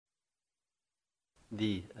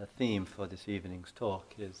The theme for this evening's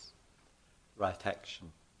talk is right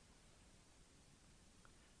action.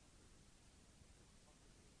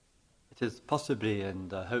 It has possibly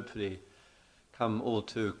and hopefully come all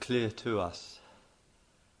too clear to us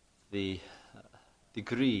the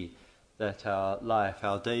degree that our life,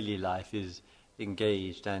 our daily life, is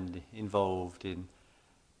engaged and involved in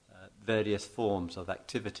various forms of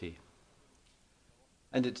activity.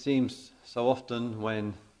 And it seems so often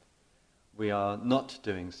when we are not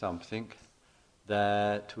doing something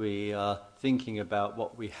that we are thinking about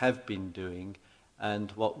what we have been doing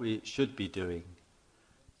and what we should be doing.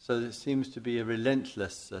 So there seems to be a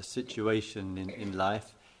relentless situation in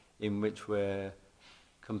life in which we're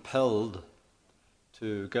compelled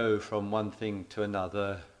to go from one thing to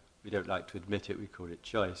another. We don't like to admit it, we call it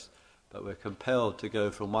choice, but we're compelled to go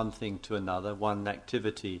from one thing to another, one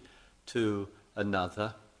activity to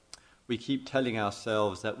another. We keep telling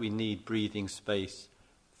ourselves that we need breathing space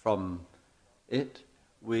from it.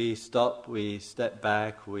 We stop, we step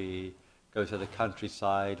back, we go to the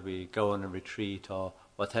countryside, we go on a retreat or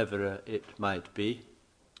whatever it might be,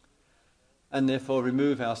 and therefore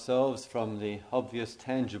remove ourselves from the obvious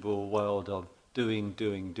tangible world of doing,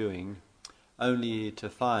 only to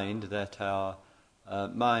find that our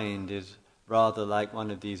mind is rather like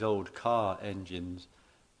one of these old car engines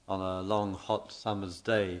on a long hot summer's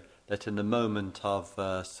day, that in the moment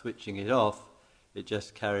of switching it off, it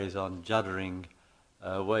just carries on juddering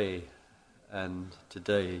away, and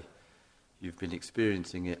today you've been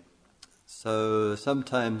experiencing it. So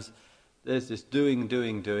sometimes there's this doing.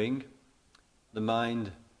 The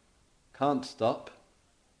mind can't stop.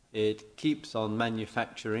 It keeps on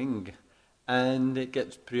manufacturing, and it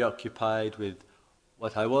gets preoccupied with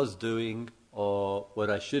what I was doing, or what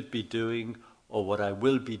I should be doing, or what I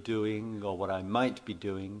will be doing, or what I might be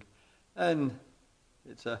doing. And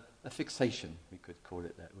it's a fixation, we could call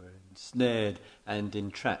it that. We're ensnared and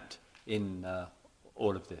entrapped in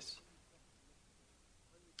all of this.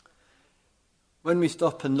 When we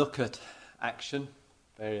stop and look at action,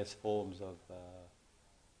 various forms of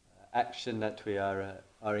action that we are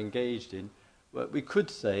engaged in, well, we could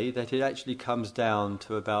say that it actually comes down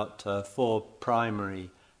to about 4 primary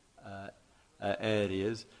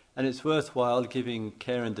areas, and it's worthwhile giving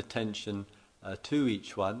care and attention to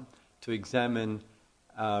each one, to examine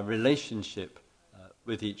our relationship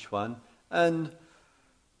with each one, and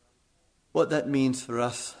what that means for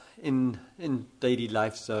us in daily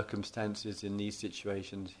life circumstances in these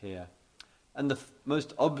situations here. And the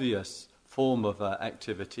most obvious form of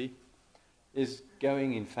activity is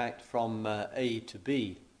going, in fact, from A to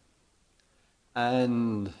B.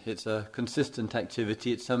 And it's a consistent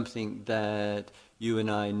activity. It's something that you and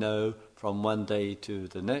I know from one day to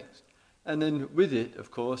the next. And then with it,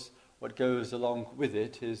 of course, what goes along with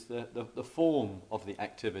it is the form of the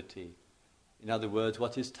activity. In other words,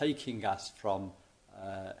 what is taking us from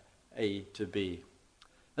A to B.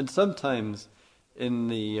 And sometimes in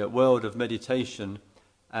the world of meditation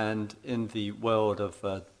and in the world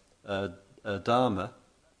of Dharma,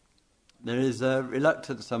 there is a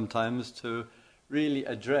reluctance sometimes to really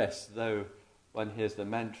address, though one hears the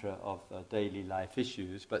mantra of daily life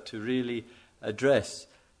issues, but to really address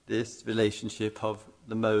this relationship of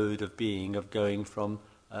the mode of being, of going from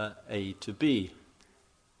A to B.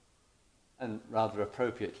 And rather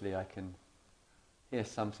appropriately, I can hear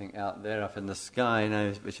something out there up in the sky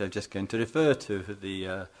now, which I'm just going to refer to,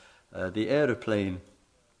 the aeroplane.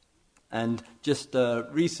 And just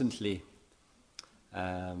recently,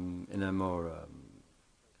 in a more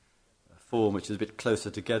form which is a bit closer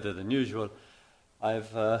together than usual,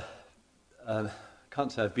 I've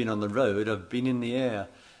can't say I've been on the road, I've been in the air.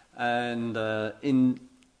 And in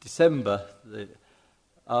December,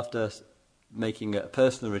 after making a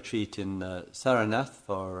personal retreat in Saranath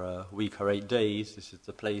for a week or 8 days, this is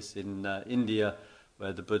the place in India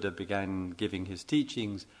where the Buddha began giving his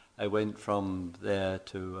teachings. I went from there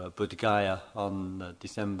to Bodh Gaya on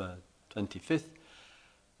December 25th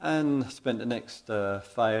and spent the next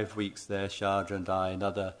 5 weeks there, Shardra and I and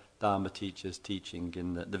other Dharma teachers teaching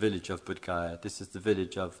in the village of Bodh Gaya. This is the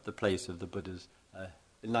village of the place of the Buddha's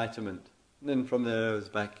enlightenment. And then from there I was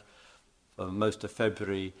back for most of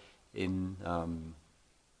February in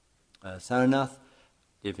Saranath,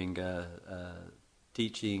 giving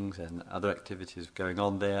teachings and other activities going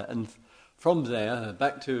on there. And from there,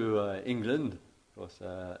 back to England, of course,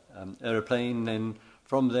 aeroplane, then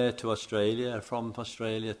from there to Australia, from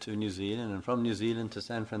Australia to New Zealand, and from New Zealand to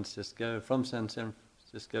San Francisco, from San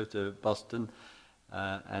Francisco to Boston,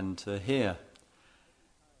 and to here.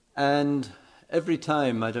 And every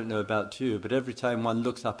time, I don't know about you, but every time one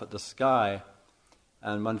looks up at the sky,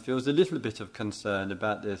 and one feels a little bit of concern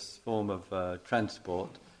about this form of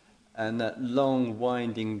transport and that long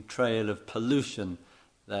winding trail of pollution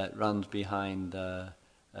that runs behind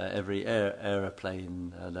every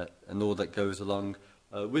aeroplane and all that goes along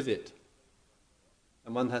with it.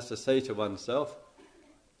 And one has to say to oneself,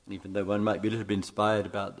 even though one might be a little bit inspired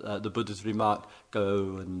about the Buddha's remark,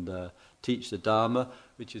 go and teach the Dharma,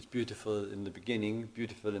 which is beautiful in the beginning,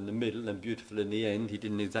 beautiful in the middle, and beautiful in the end. He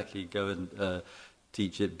didn't exactly go and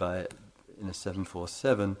teach it in a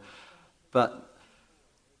 747, but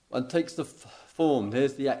one takes the form.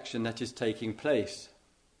 There's the action that is taking place.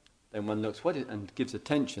 Then one looks and gives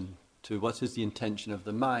attention to what is the intention of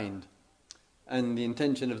the mind. And the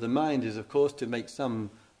intention of the mind is, of course, to make some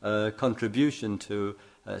contribution to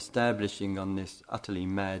establishing on this utterly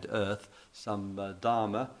mad earth some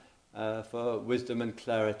Dharma for wisdom and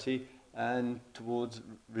clarity, and towards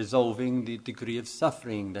resolving the degree of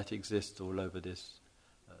suffering that exists all over this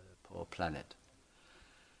poor planet.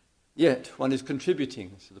 Yet, one is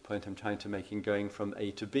contributing, this is the point I'm trying to make in going from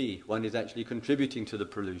A to B. One is actually contributing to the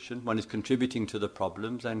pollution, one is contributing to the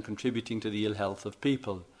problems, and contributing to the ill health of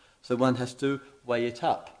people. So one has to weigh it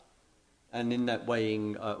up. And in that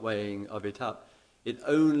weighing of it up, it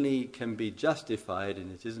only can be justified, and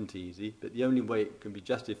it isn't easy, but the only way it can be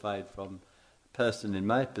justified from a person in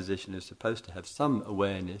my position who's supposed to have some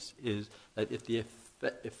awareness is that if the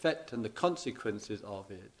effect and the consequences of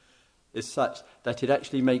it is such that it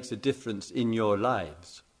actually makes a difference in your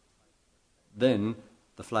lives, then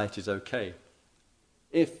the flight is okay.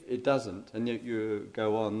 If it doesn't, and you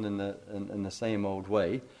go on in the same old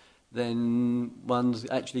way, then one's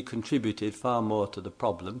actually contributed far more to the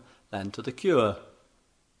problem than to the cure.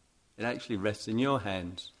 It actually rests in your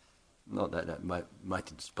hands. Not that that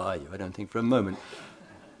might inspire you, I don't think for a moment,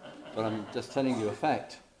 but I'm just telling you a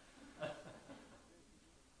fact.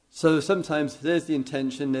 So sometimes there's the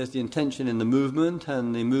intention in the movement,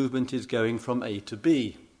 and the movement is going from A to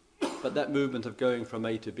B. But that movement of going from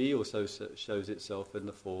A to B also shows itself in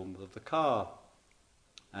the form of the car.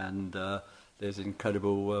 And there's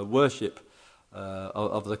incredible worship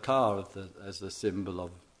of the car as a symbol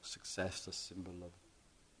of success, a symbol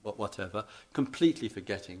of whatever, completely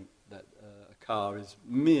forgetting that a car is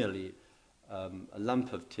merely a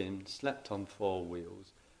lump of tin slapped on four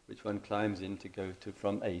wheels, which one climbs in to go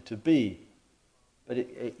from A to B. But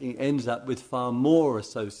it ends up with far more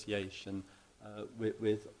association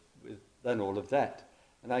with than all of that.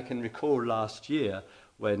 And I can recall last year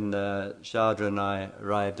when Shadra and I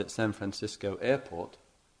arrived at San Francisco airport,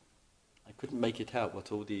 I couldn't make it out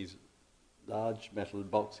what all these large metal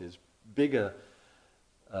boxes, bigger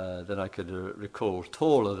than I could recall,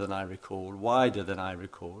 taller than I recall, wider than I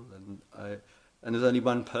recall, and there's only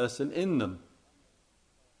one person in them.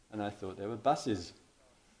 And I thought they were buses.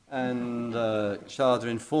 And Shadra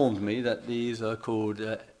informed me that these are called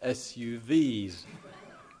SUVs.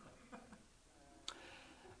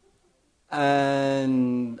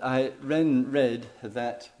 And I read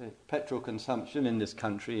that petrol consumption in this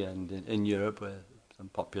country and in Europe, where some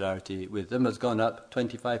popularity with them, has gone up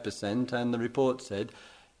 25%, and the report said,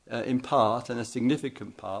 in part, and a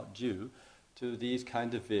significant part, due to these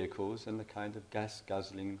kind of vehicles and the kind of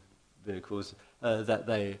gas-guzzling vehicles that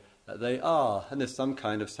they are. And there's some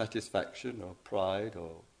kind of satisfaction or pride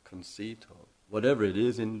or conceit or whatever it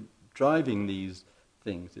is in driving these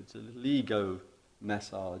things. It's a little ego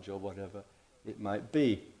massage or whatever it might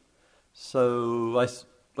be. So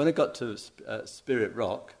when I got to Spirit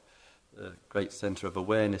Rock, a great centre of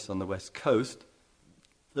awareness on the West Coast,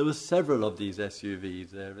 there were several of these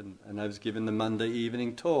SUVs there, and I was given the Monday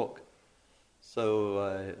evening talk. So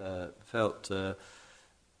I felt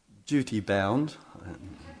duty-bound,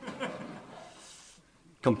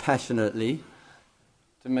 compassionately,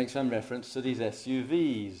 to make some reference to these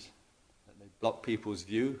SUVs. That they block people's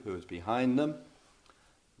view, who is behind them,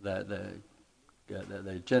 that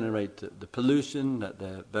they generate the pollution, that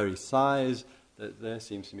their very size, that there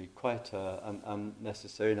seems to be quite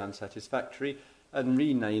unnecessary and unsatisfactory, and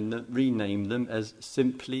rename them as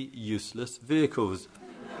simply useless vehicles.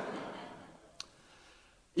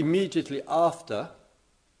 Immediately after,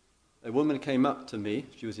 a woman came up to me,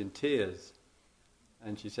 she was in tears,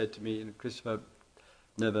 and she said to me, Christopher,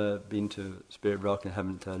 I've never been to Spirit Rock and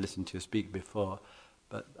haven't listened to you speak before,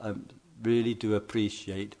 but I really do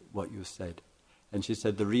appreciate what you said. And she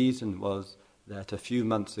said the reason was that a few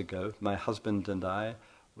months ago, my husband and I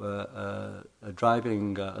were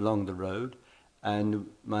driving along the road, and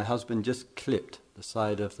my husband just clipped the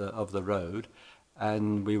side of the road,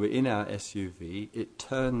 and we were in our SUV. It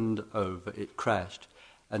turned over, it crashed,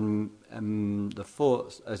 and the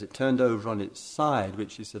force, as it turned over on its side,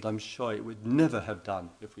 which he said, I'm sure it would never have done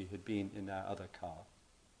if we had been in our other car,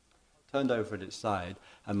 turned over at its side,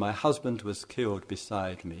 and my husband was killed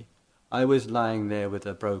beside me. I was lying there with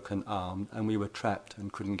a broken arm, and we were trapped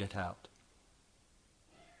and couldn't get out.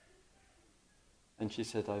 And she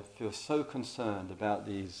said, I feel so concerned about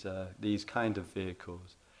these kind of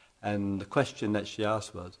vehicles. And the question that she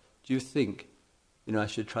asked was, do you think, I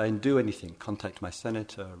should try and do anything, contact my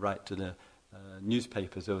senator, write to the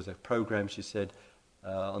newspapers? There was a program, she said,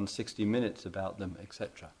 on 60 Minutes about them,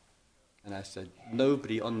 etc. And I said,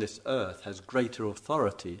 nobody on this earth has greater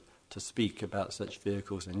authority to speak about such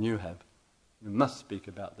vehicles than you have. You must speak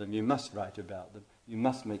about them, you must write about them, you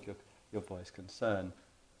must make your voice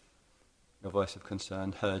of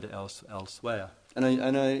concern heard elsewhere. And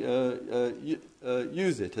I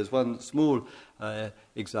use it as one small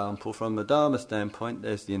example. From the Dharma standpoint,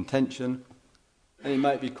 there's the intention, and it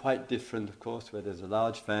might be quite different, of course, where there's a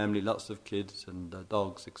large family, lots of kids and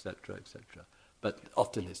dogs, etc., etc. But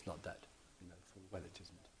often it's not that, well, it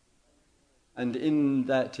isn't. And in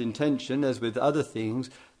that intention, as with other things,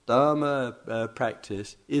 Dharma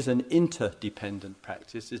practice is an interdependent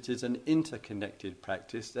practice. It is an interconnected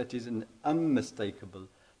practice that is an unmistakable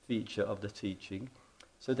feature of the teaching,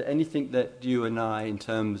 so that anything that you and I, in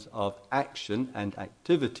terms of action and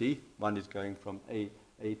activity, one is going from A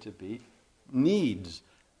to B, needs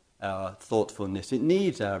our thoughtfulness, it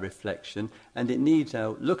needs our reflection, and it needs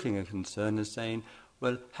our looking at concern and saying,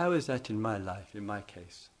 well, how is that in my life, in my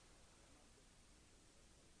case?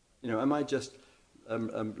 Am I just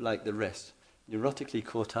like the rest, neurotically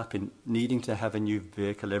caught up in needing to have a new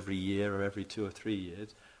vehicle every year or every 2 or 3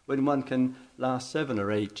 years, when one can last 7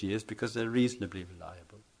 or 8 years because they're reasonably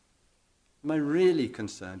reliable? Am I really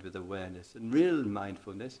concerned with awareness and real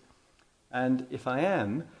mindfulness? And if I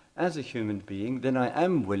am, as a human being, then I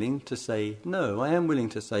am willing to say no. I am willing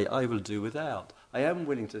to say I will do without. I am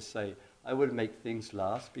willing to say I will make things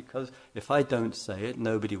last, because if I don't say it,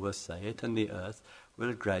 nobody will say it, and the earth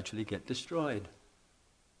will gradually get destroyed.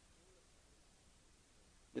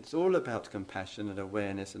 It's all about compassion and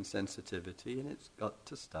awareness and sensitivity, and it's got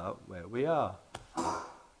to start where we are.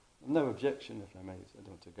 No objection, if I may. I don't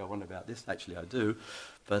want to go on about this. Actually, I do.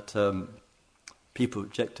 But people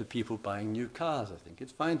object to people buying new cars, I think.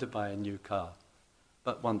 It's fine to buy a new car,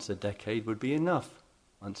 but once a decade would be enough.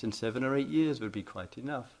 Once in 7 or 8 years would be quite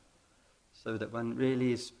enough. So that one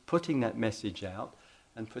really is putting that message out,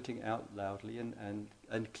 and putting it out loudly and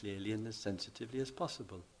clearly and as sensitively as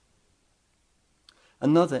possible.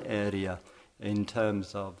 Another area in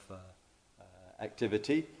terms of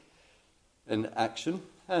activity and action,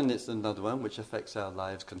 and it's another one which affects our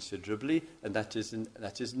lives considerably, and that is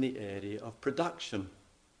in the area of production.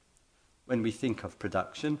 When we think of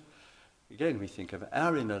production, again we think of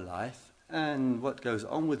our inner life and what goes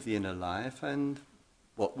on with the inner life and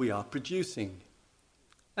what we are producing.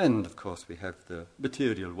 And of course we have the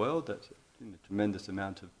material world that's a tremendous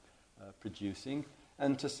amount of producing,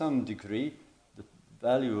 and to some degree the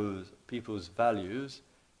values, people's values,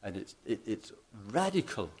 and it's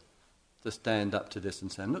radical to stand up to this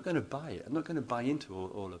and say, I'm not going to buy it, I'm not going to buy into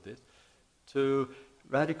all of this. To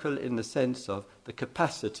radical in the sense of the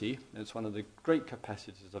capacity, it's one of the great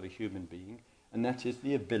capacities of a human being, and that is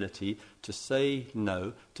the ability to say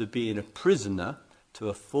no, to being a prisoner to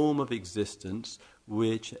a form of existence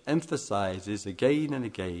which emphasizes again and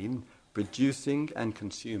again producing and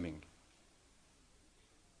consuming.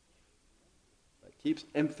 It keeps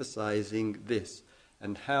emphasizing this,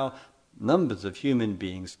 and how numbers of human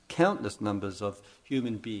beings, countless numbers of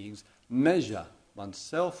human beings, measure one's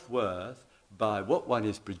self-worth by what one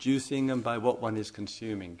is producing and by what one is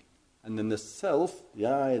consuming. And then the self, the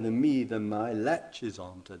I, the me, the my, latches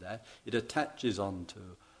onto that. It attaches onto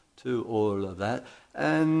all of that.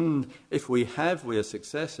 And if we have, we're a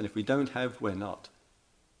success, and if we don't have, we're not.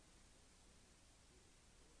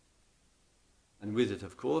 And with it,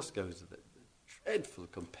 of course, goes the dreadful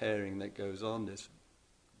comparing that goes on, this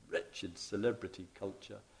wretched celebrity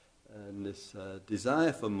culture, and this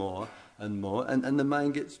desire for more, and the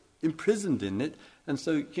mind gets imprisoned in it, and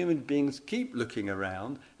so human beings keep looking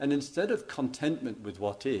around, and instead of contentment with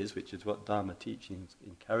what is, which is what Dharma teachings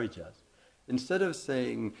encourage us, instead of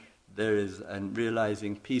saying there is and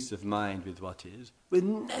realizing peace of mind with what is, we're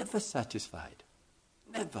never satisfied.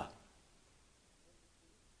 Never.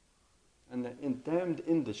 And the damned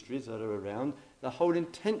industries that are around, the whole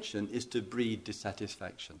intention is to breed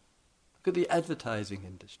dissatisfaction. Look at the advertising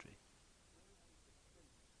industry.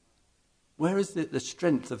 Where is the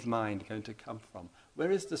strength of mind going to come from?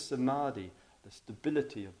 Where is the samadhi, the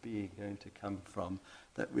stability of being going to come from?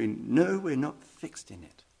 that we know we're not fixed in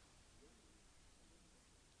it.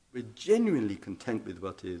 We're genuinely content with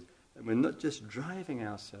what is, and we're not just driving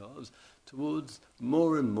ourselves towards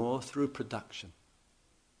more and more through production,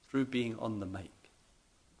 through being on the make.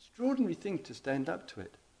 Extraordinary thing to stand up to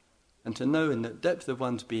it, and to know in the depth of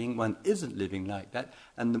one's being one isn't living like that,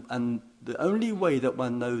 and the only way that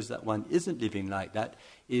one knows that one isn't living like that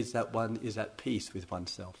is that one is at peace with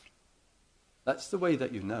oneself. That's the way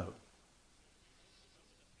that you know.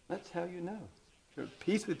 That's how you know. If you're at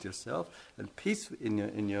peace with yourself and peace in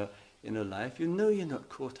your inner life, you know you're not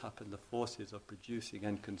caught up in the forces of producing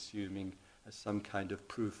and consuming as some kind of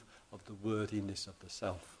proof of the worthiness of the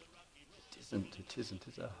self. It isn't.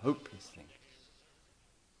 It's a hopeless thing.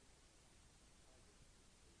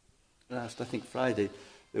 Last, I think Friday,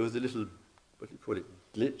 there was a little, what do you call it,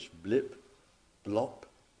 glitch, blip, blop,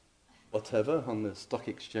 whatever, on the stock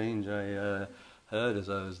exchange. I heard as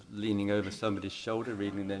I was leaning over somebody's shoulder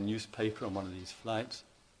reading their newspaper on one of these flights,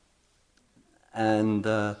 and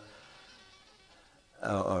or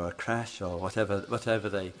a crash or whatever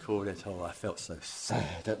they called it. Oh, I felt so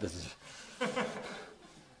sad. That was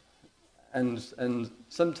and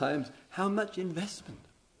sometimes how much investment?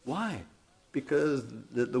 Why? Because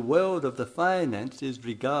the world of the finance is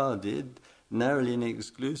regarded narrowly and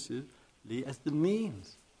exclusively as the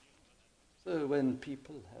means. So when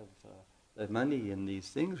people have their money in these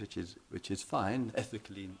things, which is fine,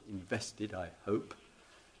 ethically invested, I hope,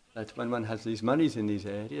 that when one has these monies in these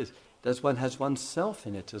areas, does one has oneself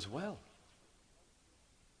in it as well?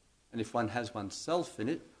 And if one has oneself in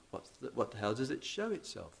it, how does it show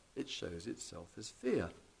itself? It shows itself as fear.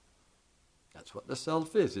 That's what the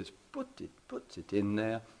self is. It's puts it in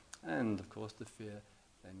there, and of course the fear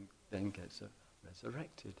then gets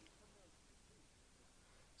resurrected.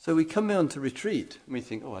 So we come on to retreat, and we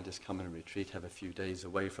think, I'll just come on a retreat, have a few days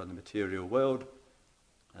away from the material world,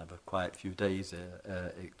 have a quiet few days,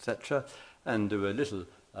 etc., and do a little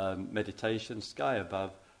meditation, sky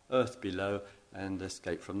above, earth below, and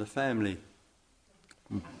escape from the family.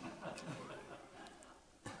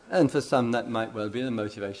 And for some that might well be the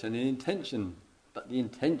motivation and intention, but the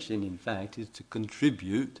intention in fact is to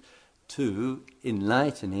contribute to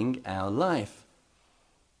enlightening our life.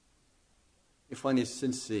 If one is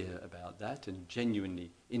sincere about that and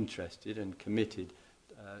genuinely interested and committed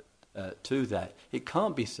to that, it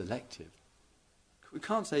can't be selective. We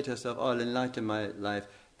can't say to ourselves, I'll enlighten my life,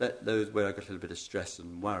 those where I got a little bit of stress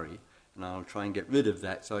and worry, and I'll try and get rid of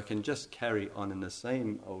that so I can just carry on in the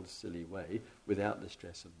same old silly way without the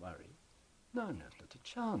stress and worry. No, not a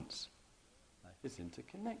chance. Life is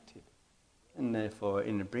interconnected. And therefore,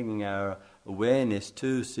 in bringing our awareness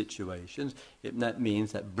to situations, that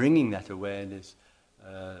means that bringing that awareness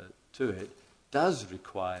to it does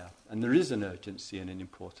require, and there is an urgency and an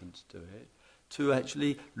importance to it, to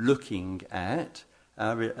actually looking at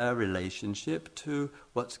our relationship to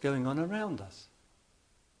what's going on around us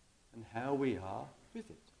and how we are with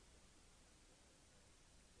it.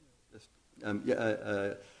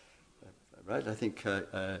 Right, I think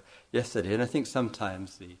yesterday, and I think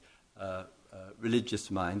sometimes the religious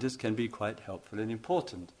minders can be quite helpful and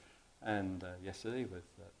important. And yesterday was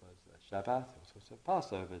Shabbat, it was also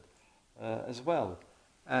Passover as well.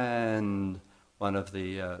 And one of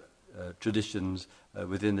the traditions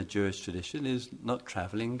within the Jewish tradition is not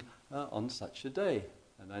travelling on such a day.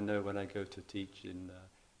 And I know when I go to teach in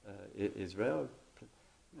Israel,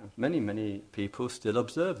 many people still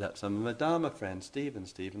observe that. Some of my Dharma friends,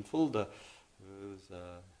 Stephen Fulda, who's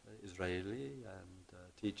Israeli and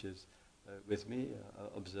teaches with me,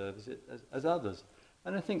 observes it as others.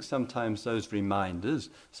 And I think sometimes those reminders,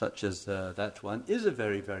 such as that one, is a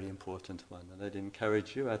very, very important one. And I'd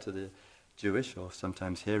encourage you out of the Jewish, or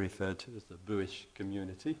sometimes here referred to as the Buish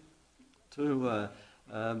community, to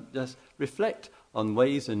just reflect on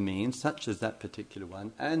ways and means, such as that particular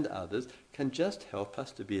one and others, can just help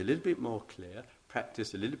us to be a little bit more clear,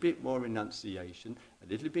 practice a little bit more renunciation, a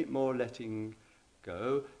little bit more letting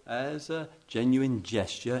go as a genuine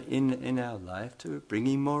gesture in our life to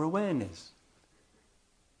bringing more awareness.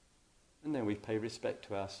 And then we pay respect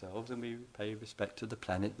to ourselves and we pay respect to the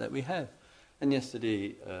planet that we have. And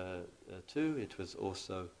yesterday, too, it was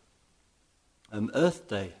also Earth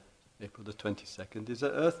Day. April the 22nd is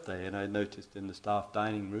Earth Day, and I noticed in the staff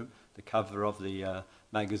dining room, the cover of the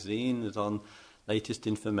magazine is on latest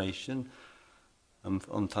information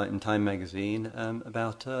on Time magazine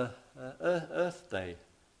about Earth Day.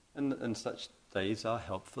 And such days are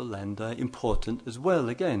helpful and important as well,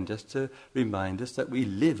 again, just to remind us that we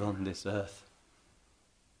live on this earth.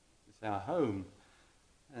 It's our home,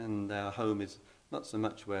 and our home is not so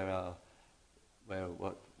much where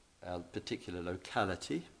our particular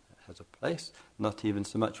locality has a place, not even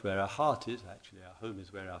so much where our heart is. Actually, our home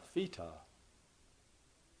is where our feet are.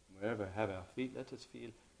 Wherever we have our feet, let us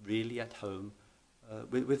feel really at home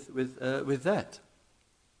with that.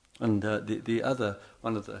 And the other,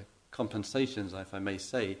 one of the compensations, if I may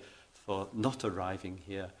say, for not arriving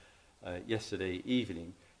here yesterday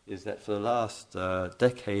evening is that for the last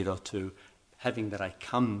decade or two, having that I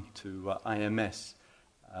come to IMS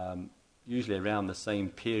usually around the same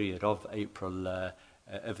period of April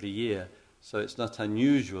every year, so it's not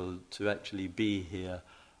unusual to actually be here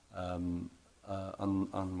on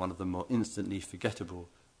one of the more instantly forgettable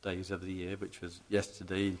days of the year, which was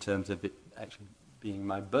yesterday in terms of it actually being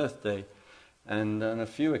my birthday. And on a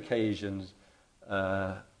few occasions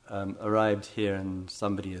arrived here and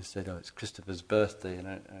somebody has said, "Oh, it's Christopher's birthday," and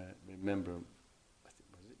I remember,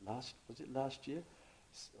 was it last year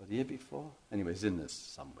or the year before? Anyway, it's in this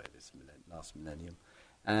somewhere, this last millennium.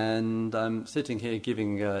 And I'm sitting here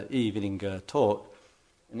giving an evening talk,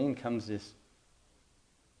 and in comes this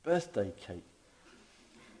birthday cake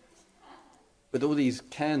with all these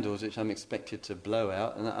candles which I'm expected to blow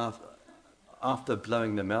out, and after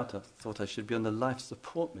blowing them out, I thought I should be on the life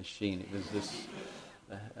support machine. It was this,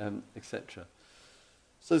 etc.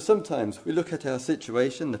 So sometimes we look at our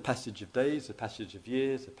situation, the passage of days, the passage of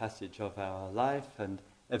years, the passage of our life, and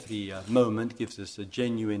every moment gives us a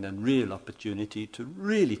genuine and real opportunity to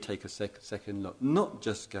really take a second look, not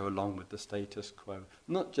just go along with the status quo,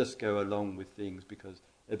 not just go along with things because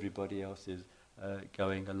everybody else is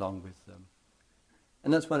going along with them.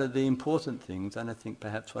 And that's one of the important things, and I think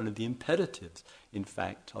perhaps one of the imperatives, in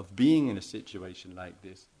fact, of being in a situation like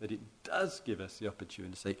this, that it does give us the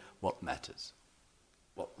opportunity to say what matters,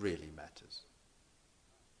 what really matters.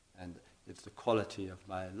 And it's the quality of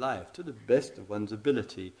my life, to the best of one's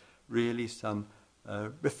ability, really some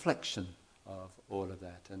reflection of all of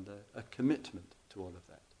that and a commitment to all of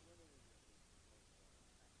that.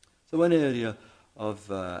 So one area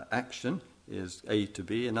of action is A to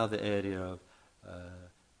B, another area of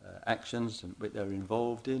actions that they're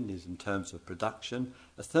involved is in terms of production.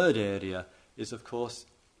 A third area is, of course,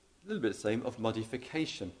 a little bit the same, of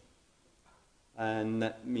modification. And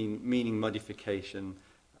that meaning modification,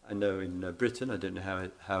 I know in Britain, I don't know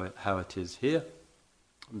how it is here,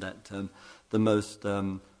 that the most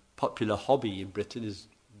popular hobby in Britain is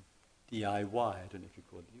DIY. I don't know if you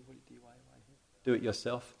call it DIY here. Do it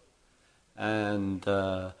yourself. And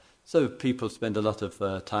so people spend a lot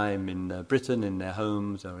of time in Britain, in their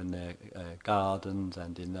homes or in their gardens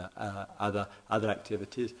and in other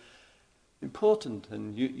activities. Important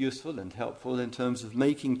and useful and helpful in terms of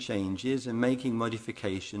making changes and making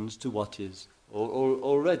modifications to what is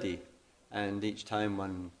already. And each time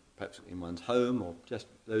one, perhaps in one's home, or just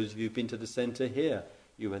those of you who've been to the centre here,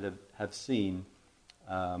 you would have seen,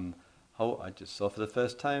 I just saw for the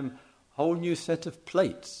first time, a whole new set of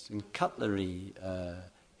plates and cutlery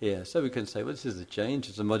here. So we can say, well, this is a change,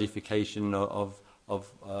 it's a modification of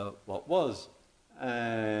what was.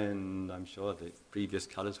 And I'm sure the previous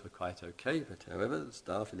colours were quite okay, but however, the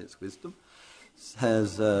staff in its wisdom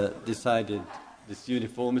has decided this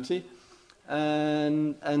uniformity.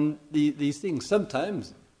 And these things,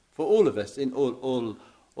 sometimes, for all of us, in all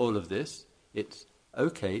of this, it's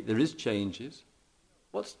okay, there is changes.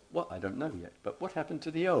 What I don't know yet, but what happened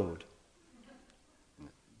to the old?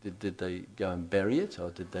 Did they go and bury it, or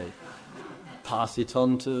did they pass it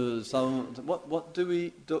on to someone? What do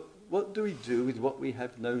we do with what we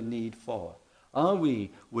have no need for? Are we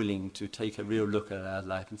willing to take a real look at our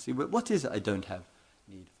life and see, what is it I don't have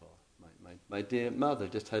need for? My dear mother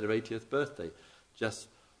just had her 80th birthday, just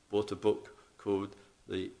bought a book called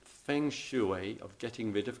The Feng Shui of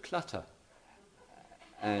Getting Rid of Clutter.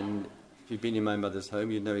 And if you've been in my mother's home,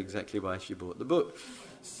 you know exactly why she bought the book.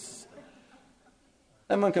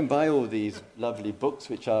 And one can buy all these lovely books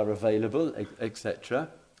which are available, etc.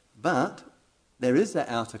 But there is that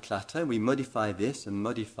outer clutter, we modify this and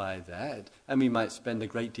modify that, and we might spend a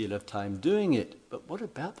great deal of time doing it. But what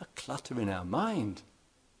about the clutter in our mind?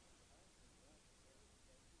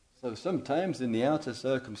 So sometimes in the outer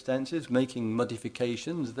circumstances, making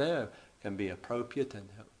modifications there can be appropriate and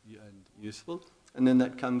useful. And then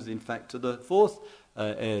that comes, in fact, to the fourth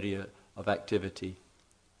area of activity.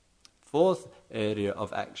 Fourth area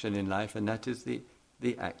of action in life, and that is the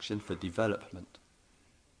action for development.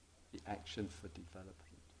 The action for development.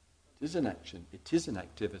 It is an action, it is an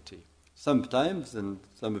activity. Sometimes, and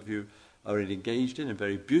some of you are engaged in, and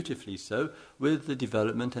very beautifully so, with the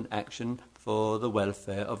development and action for the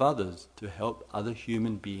welfare of others, to help other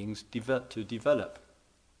human beings to develop.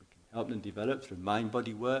 We can help them develop through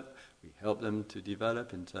mind-body work. We help them to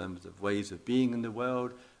develop in terms of ways of being in the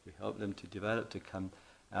world. We help them to develop to come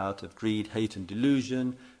out of greed, hate and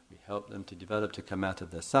delusion. We help them to develop to come out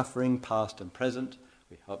of their suffering, past and present.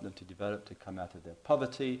 We help them to develop to come out of their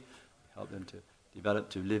poverty. We help them to develop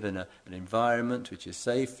to live in an environment which is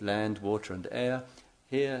safe, land, water and air.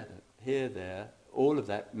 Here, there, all of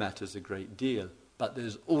that matters a great deal. But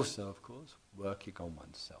there's also, of course, working on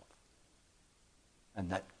oneself. And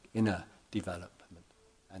that inner development.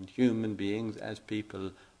 And human beings, as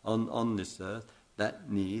people on this earth,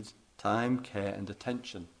 that needs time, care and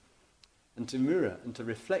attention. And to mirror and to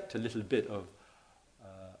reflect a little bit of,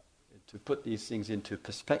 to put these things into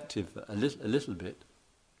perspective a little bit,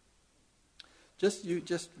 just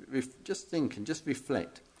think and just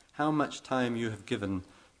reflect how much time you have given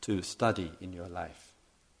to study in your life.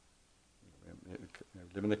 We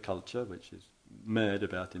live in a culture which is mad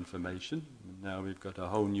about information. Now we've got a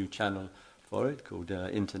whole new channel for it called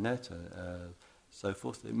internet, so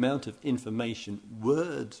forth. The amount of information,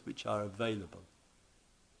 words which are available.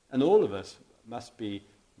 And all of us must be,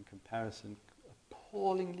 in comparison,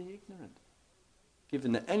 appallingly ignorant.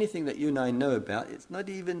 Given that anything that you and I know about, it's not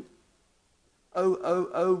even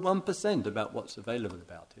 0.001% about what's available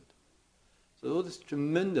about it. So all this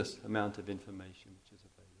tremendous amount of information which is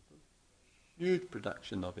available, huge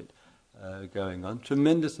production of it going on,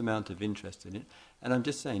 tremendous amount of interest in it, and I'm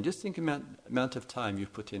just saying, just think about the amount of time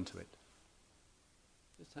you've put into it.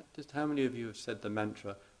 Just how many of you have said the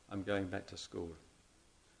mantra, I'm going back to school?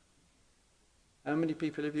 How many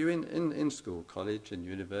people have you in school, college and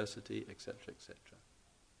university, etc., etc.?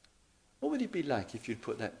 What would it be like if you'd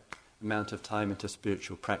put that amount of time into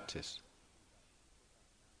spiritual practice?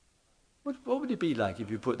 What would it be like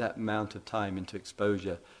if you put that amount of time into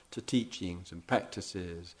exposure to teachings and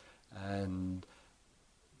practices and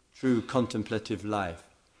true contemplative life?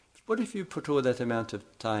 What if you put all that amount of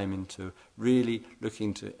time into really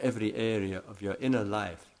looking to every area of your inner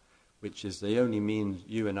life, which is the only means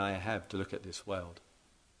you and I have to look at this world?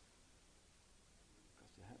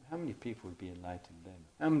 How many people would be enlightened then?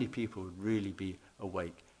 How many people would really be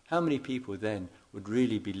awake? How many people then would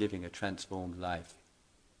really be living a transformed life?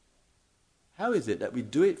 How is it that we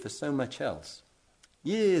do it for so much else?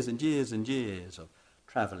 Years and years and years of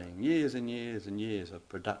travelling, years and years and years of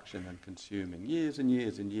production and consuming, years and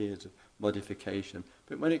years and years of modification.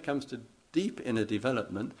 But when it comes to deep inner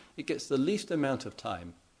development, it gets the least amount of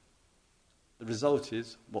time. The result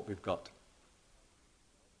is what we've got.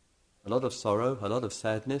 A lot of sorrow, a lot of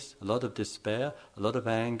sadness, a lot of despair, a lot of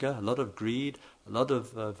anger, a lot of greed, a lot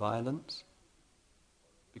of violence.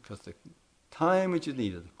 Because the time which is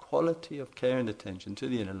needed, the quality of care and attention to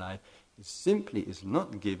the inner life is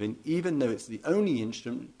not given, even though it's the only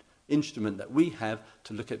instrument that we have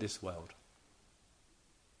to look at this world.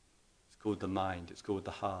 It's called the mind, it's called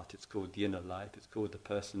the heart, it's called the inner life, it's called the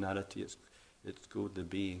personality, it's called the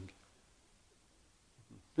being.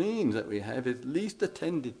 The means that we have is least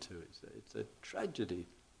attended to. It's a tragedy.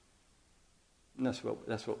 And that's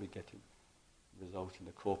what we get in result in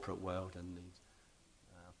the corporate world and these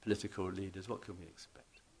political leaders. What can we expect?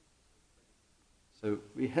 So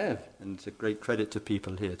we have, and it's a great credit to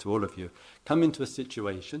people here, to all of you, come into a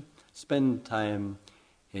situation, spend time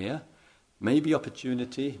here. Maybe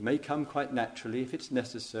opportunity may come quite naturally if it's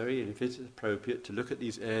necessary and if it's appropriate to look at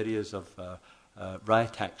these areas of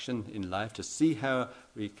right action in life, to see how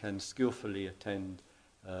we can skillfully attend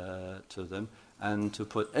to them, and to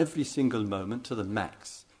put every single moment to the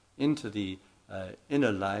max into the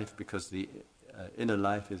inner life, because the inner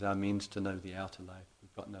life is our means to know the outer life.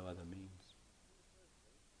 We've got no other means.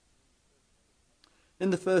 In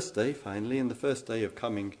the first day of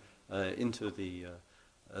coming into the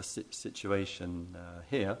situation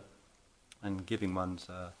here and giving one's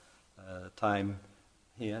time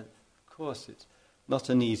here, of course it's not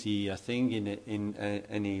an easy thing in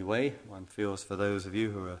any way. One feels for those of you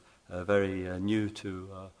who are very new to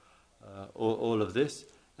all of this,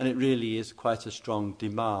 and it really is quite a strong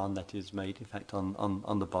demand that is made, in fact,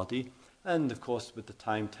 on the body, and of course with the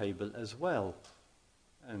timetable as well.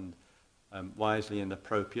 And wisely and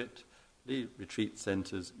appropriate, the retreat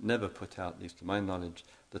centres never put out, at least to my knowledge,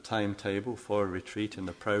 the timetable for a retreat in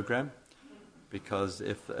the programme, because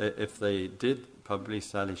if they did, probably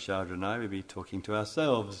Sally Shardra and I would be talking to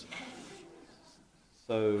ourselves.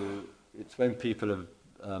 So it's when people have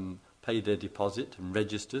paid their deposit and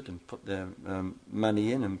registered and put their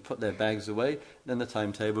money in and put their bags away, then the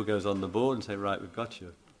timetable goes on the board and say, right, we've got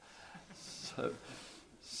you.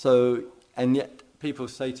 So and yet people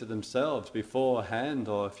say to themselves beforehand,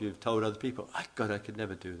 or if you've told other people, God, I could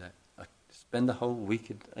never do that. I spend the whole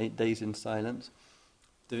week, 8 days in silence.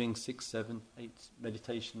 doing 6, 7, 8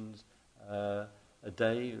 meditations a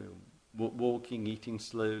day, walking, eating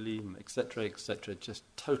slowly, etc., just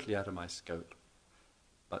totally out of my scope.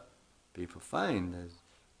 But people find, as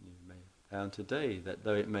you may have found today, that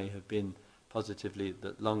though it may have been positively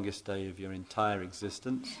the longest day of your entire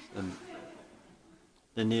existence and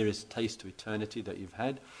the nearest taste to eternity that you've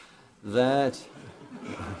had, that,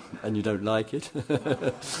 and you don't like it,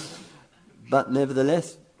 but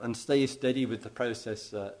nevertheless, and stay steady with the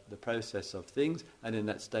process of things, and in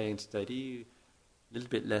that staying steady, a little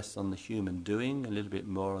bit less on the human doing, a little bit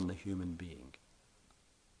more on the human being.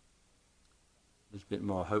 A little bit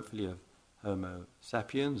more, hopefully, of Homo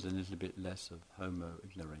sapiens, and a little bit less of Homo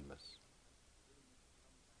ignoramus.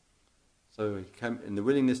 So in the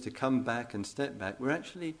willingness to come back and step back, we're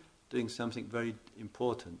actually doing something very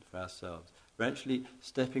important for ourselves. We're actually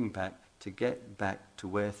stepping back to get back to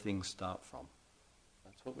where things start from.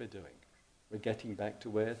 That's what we're doing. We're getting back to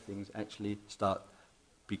where things actually start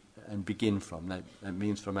and begin from. That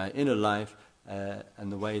means from our inner life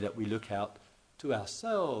and the way that we look out to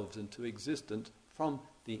ourselves and to existence from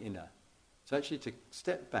the inner. So actually to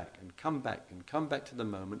step back and come back to the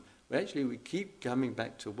moment where actually we keep coming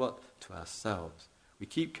back to ourselves. We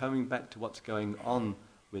keep coming back to what's going on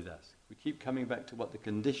with us. We keep coming back to what the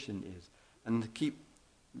condition is. And to keep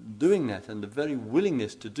doing that, and the very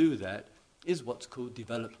willingness to do that is what's called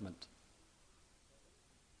development.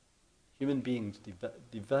 Human beings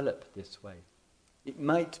develop this way. It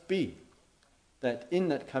might be that in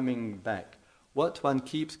that coming back, what one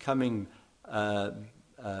keeps coming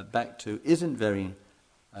back to isn't very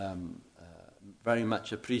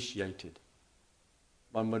much appreciated.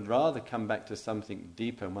 One would rather come back to something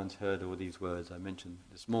deeper. One's heard all these words I mentioned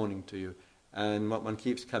this morning to you, and what one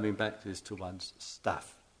keeps coming back to is to one's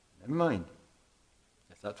stuff. Never mind.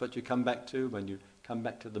 If that's what you come back to, when you come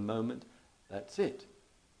back to the moment, that's it.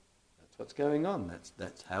 That's what's going on.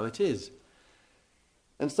 That's how it is.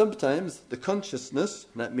 And sometimes the consciousness,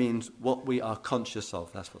 that means what we are conscious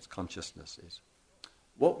of. That's what consciousness is.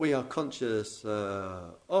 What we are conscious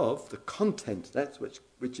of, the content, that's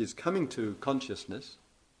which is coming to consciousness,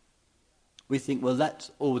 we think, well,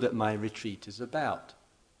 that's all that my retreat is about.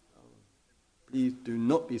 Please do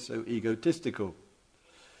not be so egotistical.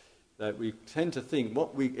 That we tend to think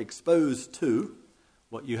what we expose to,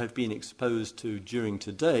 what you have been exposed to during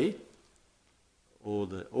today, all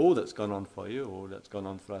that's gone on for you, all that's gone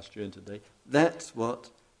on for us during today, that's what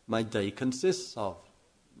my day consists of.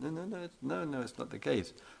 No, it's not the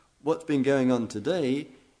case. What's been going on today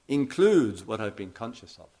includes what I've been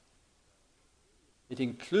conscious of. It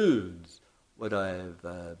includes what I've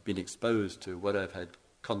been exposed to, what I've had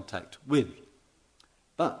contact with.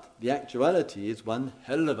 But the actuality is one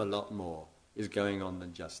hell of a lot more is going on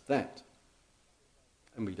than just that.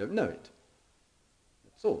 And we don't know it.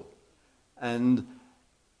 That's all. And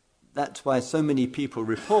that's why so many people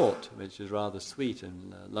report, which is rather sweet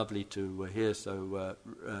and lovely to hear so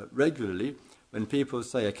regularly, when people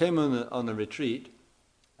say, I came on a retreat,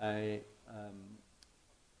 I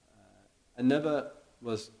never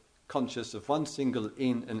was conscious of one single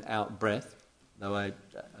in and out breath, though I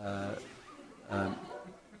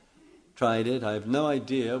tried it. I have no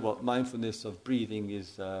idea what mindfulness of breathing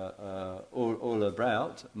is all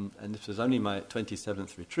about, and this was only my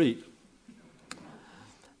 27th retreat.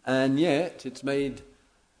 And yet it's made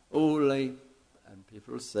and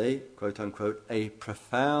people say, quote unquote, a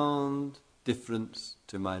profound difference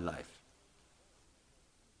to my life.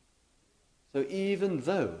 So even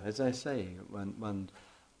though, as I say,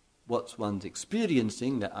 what one's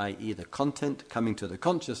experiencing, that i.e. the content coming to the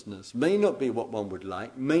consciousness, may not be what one would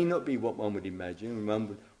like, may not be what one would imagine,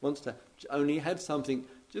 one wants to only have something,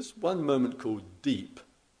 just one moment called deep.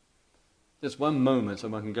 Just one moment so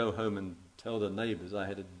one can go home and tell the neighbours I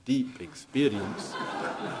had a deep experience.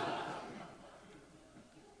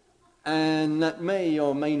 And that may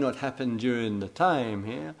or may not happen during the time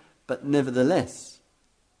here, but nevertheless,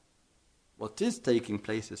 what is taking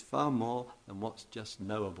place is far more than what's just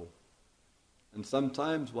knowable. And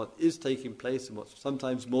sometimes what is taking place and what's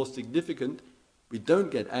sometimes more significant, we don't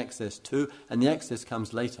get access to, and the access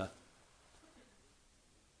comes later.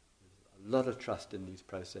 There's a lot of trust in these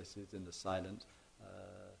processes, in the silence.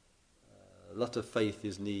 A lot of faith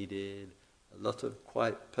is needed, a lot of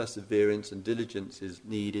quiet perseverance and diligence is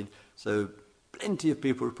needed. So plenty of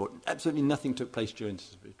people report absolutely nothing took place during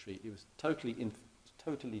this retreat. It was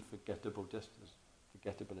totally forgettable, just as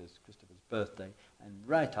forgettable as Christopher's birthday. And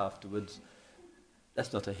right afterwards,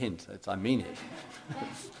 that's not a hint, I mean it.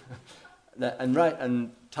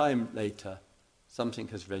 And time later, something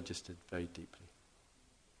has registered very deeply.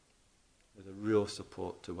 There's a real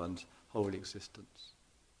support to one's whole existence.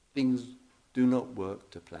 things do not work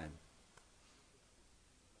to plan.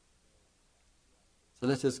 So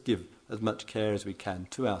let us give as much care as we can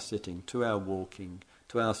to our sitting, to our walking,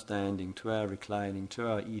 to our standing, to our reclining, to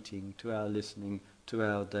our eating, to our listening, to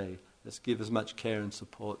our day. Let's give as much care and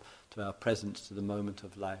support to our presence, to the moment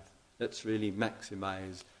of life. Let's really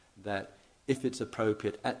maximize that, if it's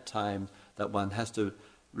appropriate at time, that one has to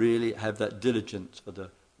really have that diligence for the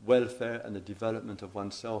welfare and the development of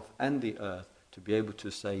oneself and the earth, to be able to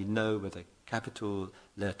say no with the capital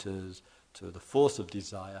letters to the force of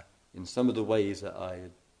desire in some of the ways that I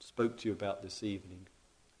spoke to you about this evening.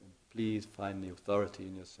 And please find the authority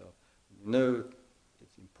in yourself. You know,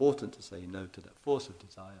 it's important to say no to that force of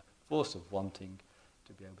desire, force of wanting,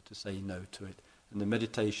 to be able to say no to it. And the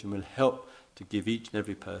meditation will help to give each and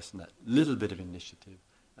every person that little bit of initiative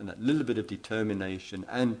and that little bit of determination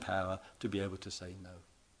and power to be able to say no,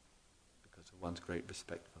 because of one's great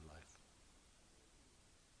respect for life.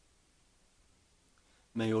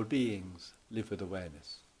 May all beings live with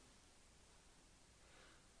awareness.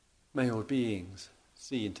 May all beings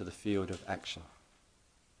see into the field of action.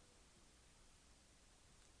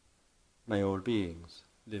 May all beings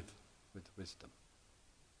live with wisdom.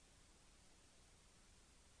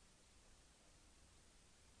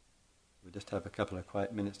 We'll just have a couple of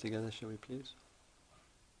quiet minutes together, shall we please?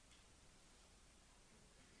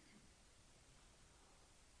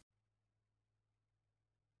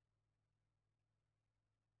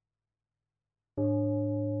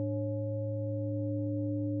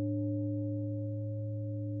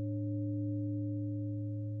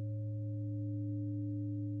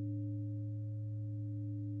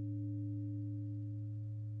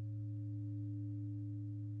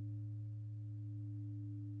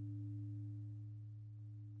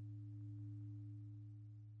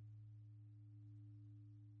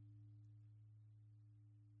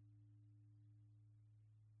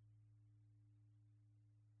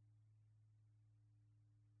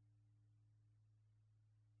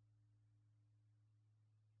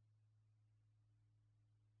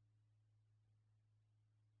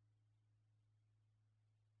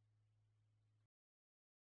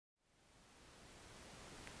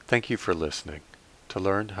 Thank you for listening. To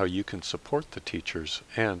learn how you can support the teachers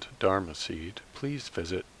and Dharma Seed, please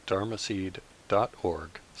visit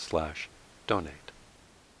dharmaseed.org/donate.